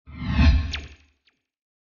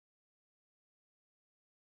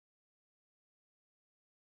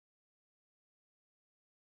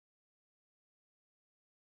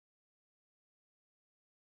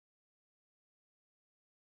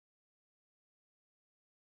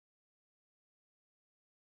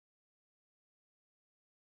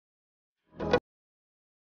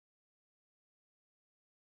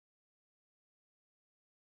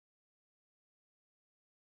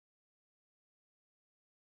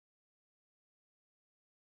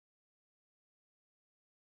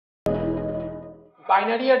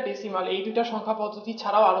Binary আর decimal এই দুইটা সংখ্যা পদ্ধতি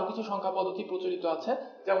ছাড়াও আরো কিছু সংখ্যা পদ্ধতি প্রচলিত আছে,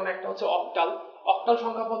 যেমন একটা হচ্ছে অক্টাল। অক্টাল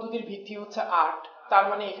সংখ্যা পদ্ধতির ভিত্তি হচ্ছে 8, তার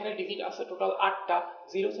মানে এখানে ডিজিট আছে টোটাল 8টা,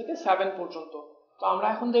 0 থেকে 7 পর্যন্ত। তো আমরা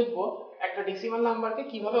এখন দেখব একটা ডেসিমাল নাম্বারকে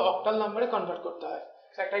কিভাবে অক্টাল নাম্বারে কনভার্ট করতে হয়।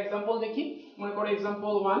 একটা এক্সাম্পল দেখি। মনে করো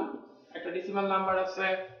এক্সাম্পল 1, একটা ডেসিমাল নাম্বার আছে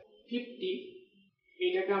 50,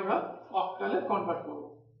 এইটাকে আমরা অক্টালে কনভার্ট করব।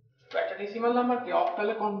 তো একটা ডেসিমাল নাম্বারকে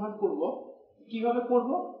অক্টালে কনভার্ট করব, কিভাবে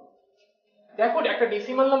করব? দেখো, একটা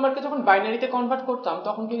ডেসিমাল নাম্বারকে যখন বাইনারিতে কনভার্ট করতাম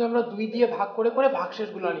তখন কিন্তু আমরা 2 দিয়ে ভাগ করে করে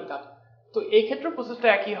ভাগশেষগুলো নিতাম। তো এই ক্ষেত্রে প্রসেসটা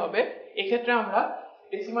একই হবে। এই ক্ষেত্রে আমরা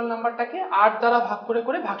ডেসিমাল নাম্বারটাকে 8 দ্বারা ভাগ করে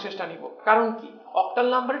করে ভাগশেষটা নিব। কারণ কি, অক্টাল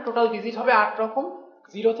নাম্বারে টোটাল ডিজিট হবে 8 রকম,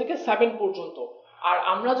 0 থেকে 7 পর্যন্ত। আর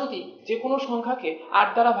আমরা যদি যে কোনো সংখ্যাকে 8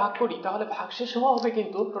 দ্বারা ভাগ করি তাহলে ভাগশেষ হবে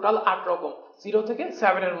কিন্তু টোটাল 8 রকম, 0 থেকে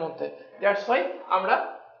 7 এর মধ্যে। দ্যাটস ওয়াই আমরা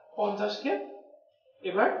 50 কে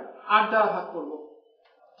এবার 8 দ্বারা ভাগ করব।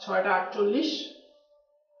 6টা 48,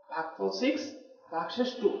 ভাগফল 6, ভাগশেষ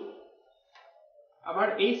 2। আবার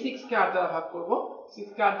এই 6 কে 8 দ্বারা ভাগ করব। 6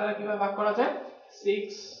 কে 8 দ্বারা কিভাবে ভাগ করা যায়? 6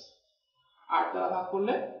 8 দ্বারা ভাগ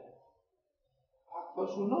করলে ভাগফল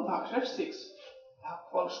 0, ভাগশেষ 6,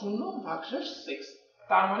 ভাগফল 0, ভাগশেষ 6।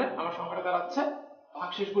 তার মানে আমার সংখ্যাটা দাঁড়াচ্ছে,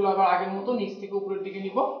 ভাগশেষগুলো আবার আগের মতো নিচ থেকে উপরের দিকে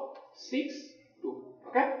নিব, 6 2।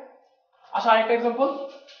 ওকে, আচ্ছা আরেকটা এক্সাম্পল,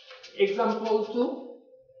 এক্সাম্পল 2,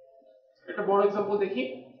 একটা বড় এক্সাম্পল দেখি।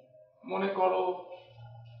 মনে করো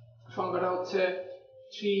সংখ্যাটা হচ্ছে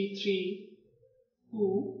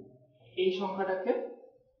 332, এই সংখ্যাটাকে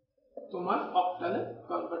তোমার অক্টালে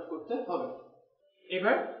কনভার্ট করতে হবে।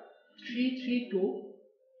 এবার 332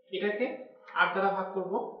 এটাকে 8 দ্বারা ভাগ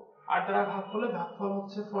করব। 8 দ্বারা ভাগ করলে ভাগফল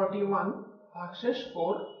হচ্ছে 41, ভাগশেষ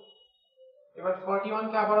 4। এবার 41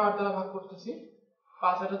 কে আবার 8 দ্বারা ভাগ করতেছি,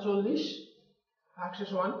 5 8 40,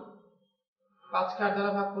 ভাগশেষ 1। 5 কে 8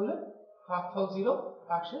 দ্বারা ভাগ করলে ভাগফল 0,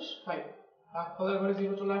 ভাগশেষ 5। ভাগফলের ঘরে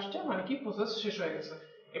 0 চলে আসছে, মানে কি প্রসেস শেষ হয়ে গেছে।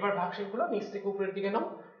 এবার ভাগশেষগুলো নিচ থেকে উপরের দিকে নাও,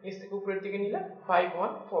 নিচ থেকে উপরের দিকে নিলে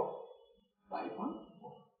 514, 514।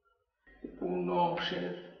 পূর্ণ অংশের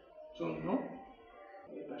জন্য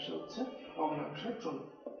এই পাশে হচ্ছে ভগ্নাংশের জন্য।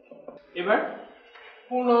 এবার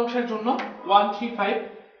পূর্ণ অংশের জন্য 135,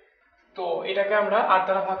 তো এটাকে আমরা 8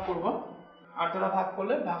 দ্বারা ভাগ করব। 8 দ্বারা ভাগ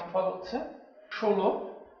করলে ভাগফল হচ্ছে 16,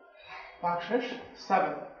 ভাগশেষ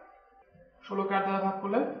 7। 16 কে 8 দ্বারা ভাগ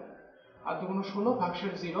করলে 8 2 16,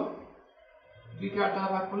 ভাগশেষ 0। 2 কে 8 দ্বারা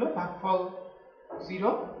ভাগ করলে ভাগফল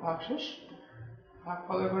 0, ভাগশেষ।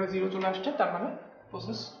 ভাগফলের ঘরে 0 চলে আসছে, তার মানে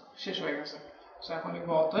প্রসেস শেষ হয়ে গেছে। সো এখন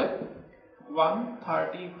লিখব অতএব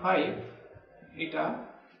 135 এটা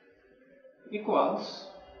ইকুয়ালস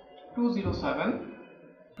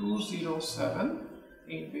 207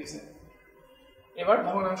 এই বেসে। এবার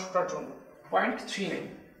ভগ্নাংশটার জন্য 0.39,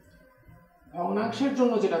 ভগ্নাংশের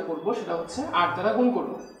জন্য যেটা করব সেটা হচ্ছে 8 দ্বারা গুণ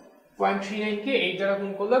করব। 0.39 কে 8 দ্বারা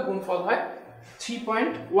গুণ করলে গুণফল হয়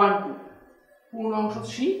 3.12। পূর্ণ অংশ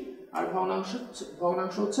 3 আর ভগ্নাংশ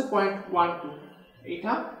হচ্ছে 0.12।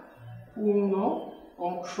 এটা পূর্ণ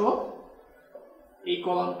অংশ, এই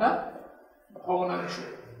কলামটা ভগ্নাংশ।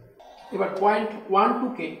 এবার 0.12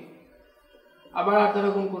 কে আবার 8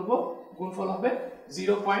 দ্বারা গুণ করব, গুণফল হবে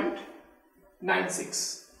 0.96।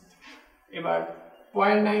 এবার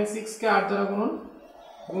 0.96 কে 8 দ্বারা গুণন,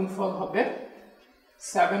 গুণফল হবে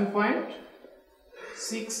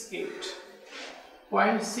 7.68।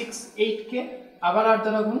 0.68 কে আবার 8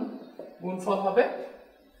 দ্বারা গুণ, গুণফল হবে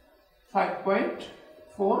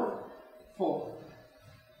 5.44।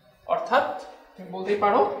 অর্থাৎ তুমি বলতেই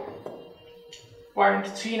পারো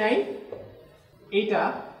 0.39 এইটা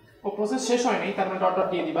ও প্রসেস শেষ হয় নাই, তার মানে ডট ডট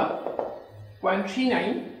দিয়ে দিবা।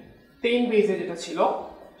 0.39 10 বেজে যেটা ছিল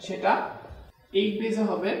সেটা 8 বেজে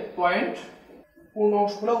হবে পয়েন্ট। পূর্ণ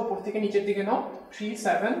অংশগুলো উপর থেকে নিচের দিকে নাও,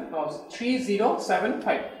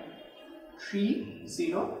 3075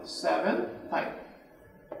 3075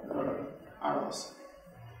 আর আছে।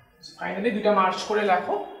 ফাইনালি দুইটা মার্চ করে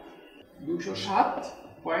লেখো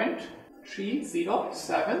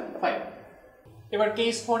 207.3075। এবার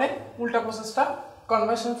কেস 4 এ উল্টা প্রসেসটা,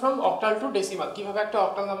 conversion from octal two decimal, কিভাবে একটা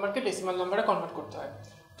অক্টাল নাম্বারকে ডেসিমাল নাম্বারে কনভার্ট করতে হয়।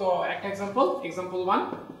 তো একটা এক্সাম্পল 1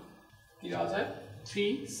 কি দেওয়া যায়,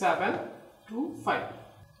 3725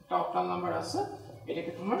 একটা অক্টাল নাম্বার আছে,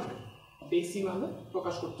 এটাকে তোমার ডেসিমালে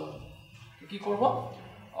প্রকাশ করতে হবে। কি করব,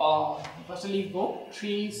 ফার্স্টে লিখবো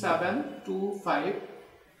 3725।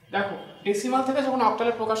 দেখো, ডেসিমাল থেকে যখন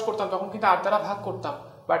অক্টালে প্রকাশ করতাম তখন কিন্তু 8 দ্বারা ভাগ করতাম,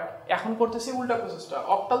 বাট এখন করতেছি উল্টা প্রসেসটা,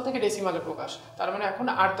 অক্টাল থেকে ডেসিমালে প্রকাশ, তার মানে এখন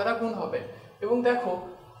 8 দ্বারা গুণ হবে। এবং দেখো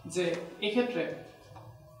যে এক্ষেত্রে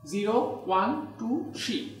 0 1 2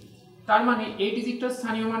 3, তার মানে এই ডিজিটটার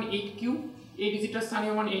স্থানীয় মান 8 কিউব, এই ডিজিটটার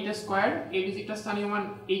স্থানীয় মান 8 স্কয়ার, এই ডিজিটটার স্থানীয় মান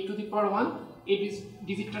 8 টু দি পাওয়ার 1, এই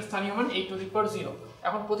ডিজিটটার স্থানীয় মান 8 টু দি পাওয়ার 0।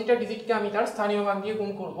 এখন প্রতিটা ডিজিটকে আমি তার স্থানীয় মান দিয়ে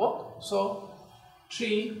গুণ করব। So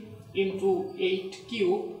 3 into 8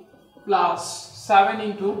 cube plus 7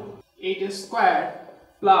 into 8 square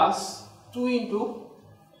plus 2 into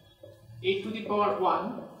 8 to the power 1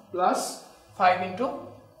 plus 5 into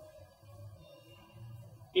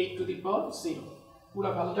 8 to the পাওয়ার 0। পুরো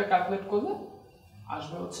ভ্যালুটা ক্যালকুলেট করলে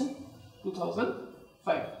আসবে হচ্ছে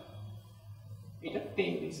 2005। এটা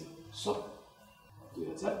 10 বেসিক। সো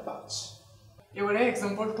 2005। এবারে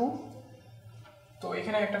एग्जांपल 2। তো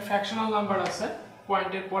এখানে একটা ফ্র্যাকশনাল নাম্বার আছে,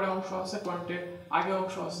 পয়েন্টের পরে অংশ আছে, পয়েন্টের আগে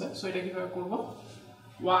অংশ আছে। সো এটা কিভাবে করব?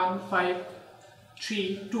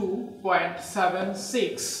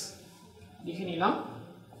 1532.76 লিখে নিলাম।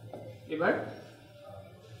 এবার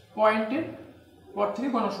পয়েন্টের পর থেকে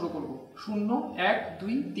গণনা শুরু করব। 0 1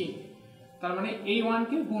 2 3, তার মানে এই 1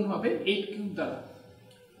 কে গুণ হবে 8 কিউব দ্বারা।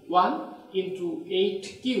 1 into 8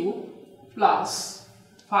 cube plus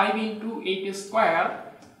 5 into 8 square,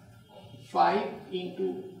 5 into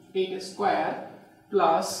 8 square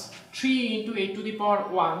plus 3 into 8 to the power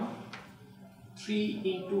 1, 3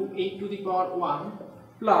 into 8 to the power 1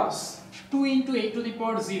 plus 2 into 8 to the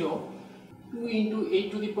power 0, 2 into 8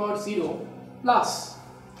 to the power 0 plus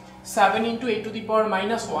 7 into 8 to the power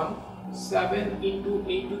minus 1, 7 into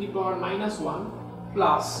 8 to the power minus 1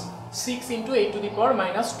 plus 6 into 8 to the power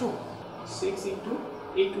minus 2, 6 into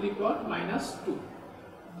 8 to the power minus 2।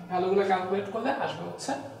 ভ্যালুগুলো calculate করলে আসবে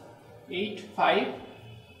হচ্ছে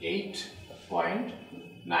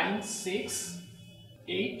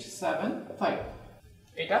 858.96875।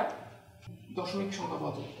 এটা দশমিক সংখ্যা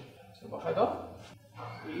পদ্ধতি। বসাই দাও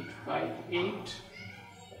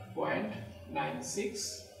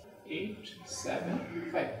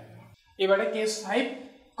 858.96875। এবারে case 5,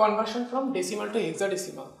 conversion from decimal two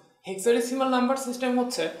hexadecimal. Hexadecimal number system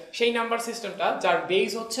হচ্ছে সেই নাম্বার সিস্টেমটা যার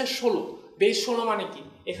বেস হচ্ছে 16। বেস 16 মানে কি?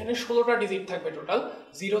 এখানে 16টা ডিজিট থাকবে টোটাল,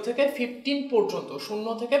 0 থেকে 15 পর্যন্ত,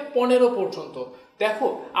 0 থেকে 15 পর্যন্ত। দেখো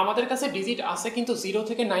আমাদের কাছে ডিজিট আছে কিন্তু 0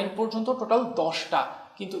 থেকে 9 পর্যন্ত টোটাল 10টা,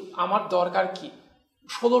 কিন্তু আমার দরকার কি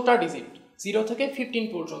 16টা ডিজিট 0 থেকে 15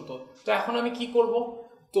 পর্যন্ত। তো এখন আমি কি করব?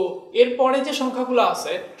 তো এরপরে যে সংখ্যাগুলো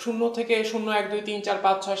আছে 0 থেকে 0 1 2 3 4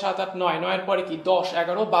 5 6 7 8 9, 9 এর পরে কি 10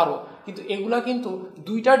 11 12, কিন্তু এগুলা কিন্তু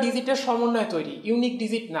দুইটা ডিজিটের সমন্বয়ে তৈরি, ইউনিক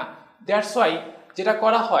ডিজিট না। দ্যাটস ওয়াই যেটা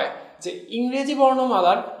করা হয় যে ইংরেজি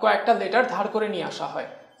বর্ণমালার কয়েকটা লেটার ধার করে নিয়ে আসা হয়।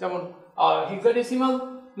 যেমন হেক্সাডেসিমাল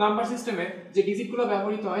নাম্বার সিস্টেমে যে ডিজিটগুলো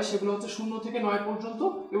ব্যবহৃত হয় সেগুলো হচ্ছে 0 থেকে 9 পর্যন্ত,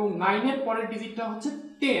 এবং 9 এর পরের ডিজিটটা হচ্ছে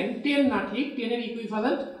 10, 10 না ঠিক, 10 এর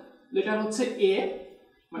ইকুইভ্যালেন্ট লেটার হচ্ছে এ,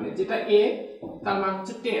 মানে যেটা এ তার মান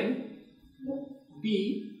হচ্ছে 10, বি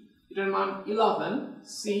এটার মান 11,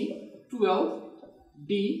 সি 12,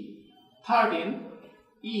 ডি 13,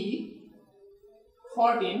 ই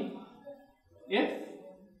 14, এফ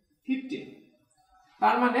 15।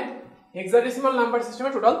 তার মানে হেক্সাডেসিমাল নাম্বার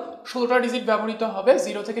সিস্টেমে টোটাল 16টা ডিজিট ব্যবহৃত হবে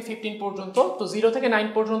 0 থেকে 15 পর্যন্ত। তো 0 থেকে 9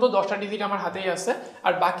 পর্যন্ত 10টা ডিজিট আমার হাতেই আছে,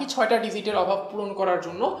 আর বাকি 6টা ডিজিটের অভাব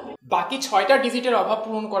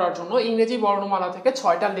পূরণ করার জন্য ইংরেজি বর্ণমালা থেকে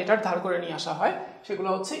 6টা লেটার ধার করে নিয়ে আসা হয়। সেগুলো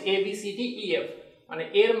হচ্ছে A B C D E F, মানে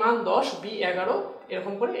এর মান 10, বি 11,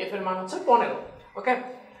 এরকম করে এফ এর মান হচ্ছে 15। ওকে,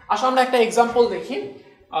 আসো আমরা একটা এক্সাম্পল দেখি।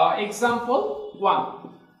 এক্সাম্পল 1,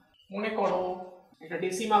 মনে করো একটা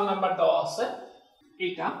ডেসিমাল নাম্বার দেওয়া আছে,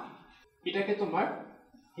 এটাকে তোমার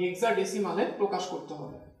হেক্সাডেসিমালে প্রকাশ করতে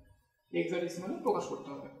হবে।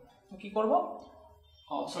 তো কি করব?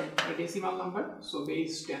 Decimal number, so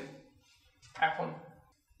base 10। এখন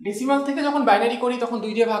ডেসিমাল থেকে যখন বাইনারি করি তখন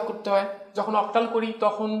 2 দিয়ে ভাগ করতে হয়, যখন অক্টাল করি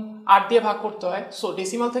তখন 8 দিয়ে ভাগ করতে হয়। সো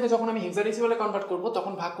ডেসিমাল থেকে যখন আমি হেক্সাডেসিমালে কনভার্ট করব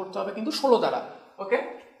তখন ভাগ করতে হবে কিন্তু 16 দ্বারা। ওকে,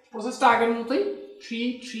 প্রসেসটা আগের মতোই,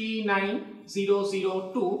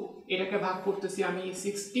 339002, এটাকে ভাগ করতেছি আমি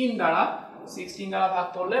 16 দ্বারা। 16 দ্বারা ভাগ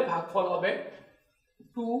করলে ভাগফল হবে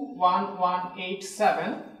 21187,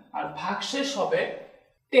 আর ভাগশেষ হবে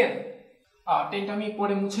 10। 10টা আমি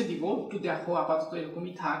পরে মুছে দিব, একটু দেখো, আপাতত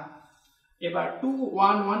এরকমই থাক। এবার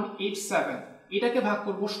 21187 এটাকে ভাগ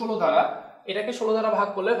করব 16 দ্বারা। এটাকে 16 দ্বারা ভাগ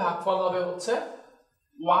করলে ভাগফল হবে হচ্ছে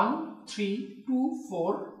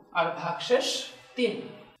 1324, আর ভাগশেষ 3।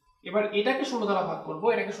 এবার এটাকে 16 দ্বারা ভাগ করব,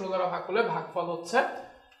 এটাকে 16 দ্বারা ভাগ করলে ভাগফল হচ্ছে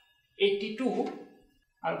 82,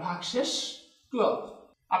 আর ভাগশেষ 12।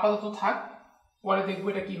 আপাতত থাক, পরে দেখবো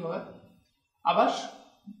এটা কি হয়। আবার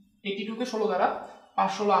 82 কে 16 দ্বারা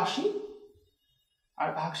 580, আর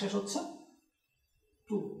ভাগশেষ হচ্ছে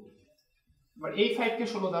 2। এবার এই 5 কে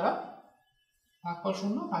 16 দ্বারা, ভাগফল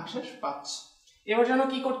 0, ভাগশেষ 5। এবার যেন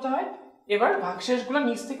কি করতে হয়, এবার ভাগশেষগুলো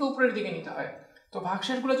নিচ থেকে উপরের দিকে নিতে হয়। তো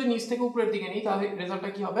ভাগশেষগুলো যদি নিচ থেকে উপরের দিকে নিই তাহলে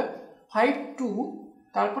রেজাল্টটা কি হবে? 52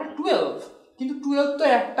 তারপরে 12, কিন্তু 12 তো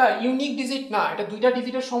একটা ইউনিক ডিজিট না, এটা দুইটা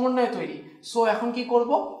ডিজিটের সমন্বয়ে তৈরি। সো এখন কি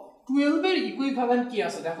করব, 12 এর ইকুইভ্যালেন্ট কি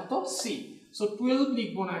আছে দেখো তো, সি। সো 12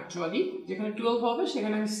 লিখবো না অ্যাকচুয়ালি, যেখানে 12 হবে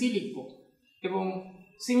সেখানে আমি সি লিখবো। এবং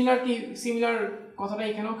সিমিলার কথাটা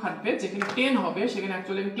এখানেও খাটবে, যেখানে 10 হবে সেখানে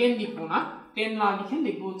অ্যাকচুয়ালি আমি 10 লিখবো না, 10 না লিখে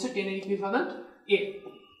লিখবো হচ্ছে 10 এর ইকুইভ্যালেন্ট এ।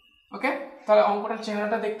 ওকে, তাহলে অঙ্কটার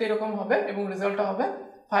চেহারাটা দেখতে এরকম হবে এবং রেজাল্টটা হবে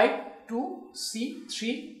 5 2 C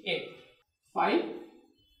 3 A। 5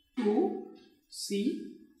 2 C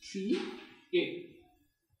 3 A।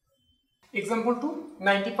 Example 2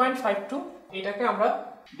 90.52, এটাকে আমরা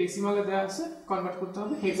ডেসিমালে দেওয়া আছে, কনভার্ট করতে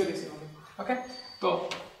হবে হেক্সাডেসিমালে। ওকে, তো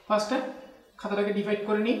ফার্স্টে খাতাটাকে ডিভাইড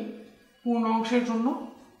করে নিই। পূর্ণ অংশের জন্য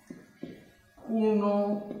পূর্ণ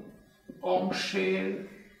অংশের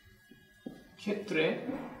ক্ষেত্রে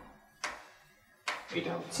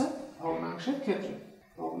এটা হচ্ছে ভগ্নাংশের ক্ষেত্রে,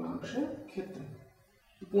 ভগ্নাংশের ক্ষেত্রে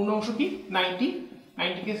পূর্ণ অংশ কি 90,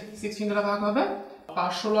 90 কে 16 দ্বারা ভাগ হবে,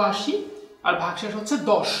 5 16 80, আর ভাগশেষ হচ্ছে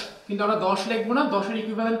 10, কিন্তু আমরা 10 লিখবো না, 10 এর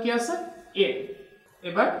ইকুইভ্যালেন্ট কি আছে a।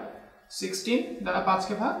 এবার 16 দ্বারা 5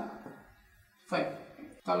 কে ভাগ 5,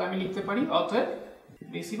 তাহলে আমি লিখতে পারি অতএব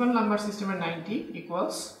ডেসিমাল নাম্বার সিস্টেমের 90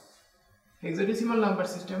 ইকুয়ালস হেক্সাডেসিমাল নাম্বার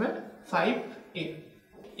সিস্টেমের 5a।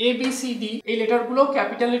 A B C D এই লেটারগুলো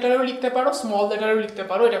ক্যাপিটাল লেটারেও লিখতে পারো, স্মল লেটারেও লিখতে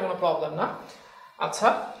পারো, এটা কোনো প্রবলেম না। আচ্ছা,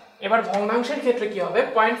 এবার ভগ্নাংশের ক্ষেত্রে কি হবে,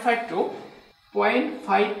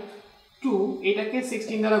 0.52 এটাকে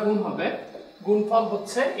 16 দ্বারা গুণ হবে, গুণফল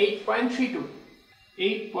হচ্ছে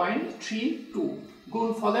 8.32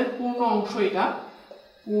 গুণফলের পূর্ণ অংশ, এটা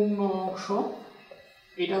পূর্ণ অংশ,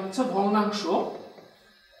 এটা হচ্ছে ভগ্নাংশ।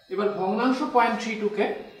 এবার ভগ্নাংশ 0.32 কে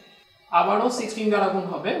আবারও 16 দ্বারা গুণ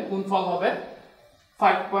হবে, গুণফল হবে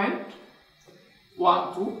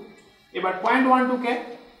 5.12। এবার 0.12 কে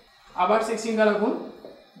আবার 16 দ্বারা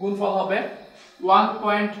গুণফল হবে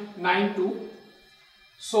 1.92।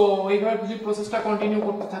 সো এইভাবে যদি প্রসেসটা কন্টিনিউ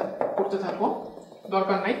করতে থাকো,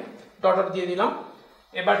 দরকার নাই, ডট ডট দিয়ে দিলাম।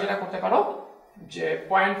 এবার যেটা করতে পারো যে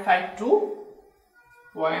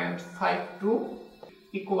 0.52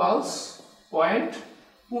 ইকুয়ালস পয়েন্ট,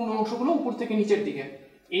 পূর্ণ অংশগুলো উপর থেকে নিচের দিকে,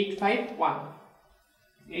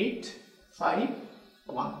 851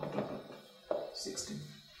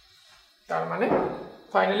 তার মানে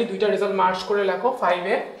ফাইনালি দুইটা রেজাল্ট মার্চ করে লেখো,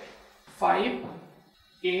 5a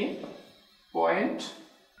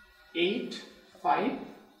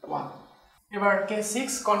 5.851। এবার case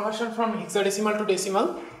 6 conversion from hexadecimal two decimal.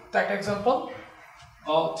 তো একটা এক্সাম্পল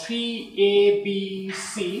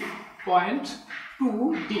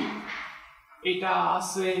 3abc.2d, এটা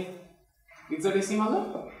আছে হেক্সাডেসিমালে,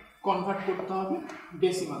 কনভার্ট করতে হবে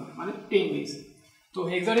ডেসিমাল মানে 10 বেস। তো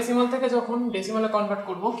হেক্সাডেসিমাল থেকে যখন ডেসিমালে কনভার্ট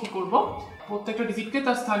করব, কি করব, প্রত্যেকটা ডিজিটকে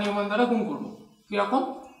তার স্থানীয় মান দ্বারা গুণ করব। কিরকম,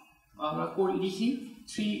 আমরা লিখি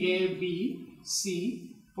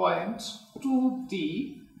 3abc.2d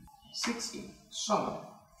 16 সমান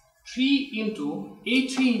 3 ইন্টু এই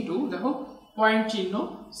 3 ইন্টু দেখো পয়েন্ট চিহ্ন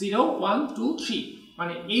 0 1 2 3,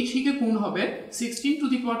 মানে এই 3 কে গুণ হবে 16 টু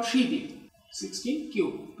দি পাওয়ার 3 দিয়ে, 16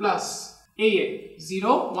 কিউব, প্লাস a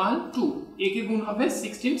 0 1 2, a কে গুণ হবে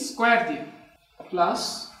 16 স্কয়ার দিয়ে, plus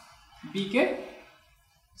b K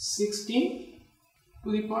 16 to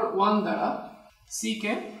the পাওয়ার 1 দ্বারা, c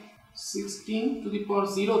কে 16 টু দি পাওয়ার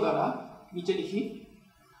 0 দ্বারা নিচে লিখি,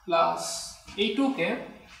 প্লাস এই 2 কে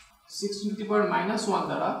 16 টু দি পাওয়ার -1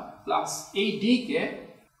 দ্বারা, প্লাস এই d কে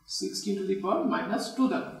 16 টু দি পাওয়ার -2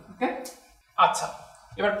 দ্বারা। ওকে, আচ্ছা,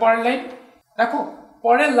 এবার পরের লাইন দেখো,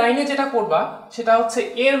 পরের লাইনে যেটা করবা সেটা হচ্ছে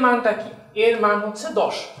এর মানটা কি, এর মান হচ্ছে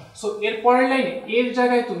 10। সো এর পরের লাইনে এর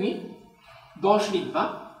জায়গায় তুমি 10 লিখবা,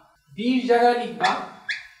 বি এর জায়গায় লিখবা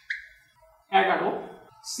 11,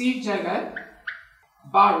 সি এর জায়গায়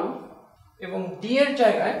 12 এবং ডি এর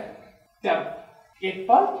জায়গায় 13।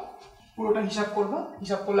 এরপর পুরোটা হিসাব করবা,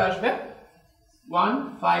 হিসাব করলে আসবে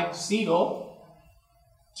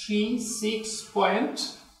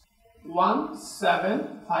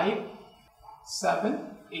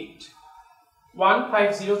 15036.17578,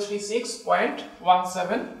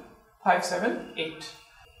 15036.17578,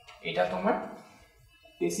 এটা তোমার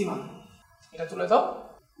ডেসিমাল। এটা তুলে দাও,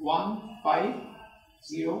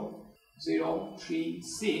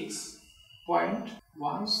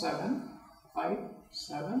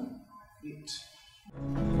 15036.17578।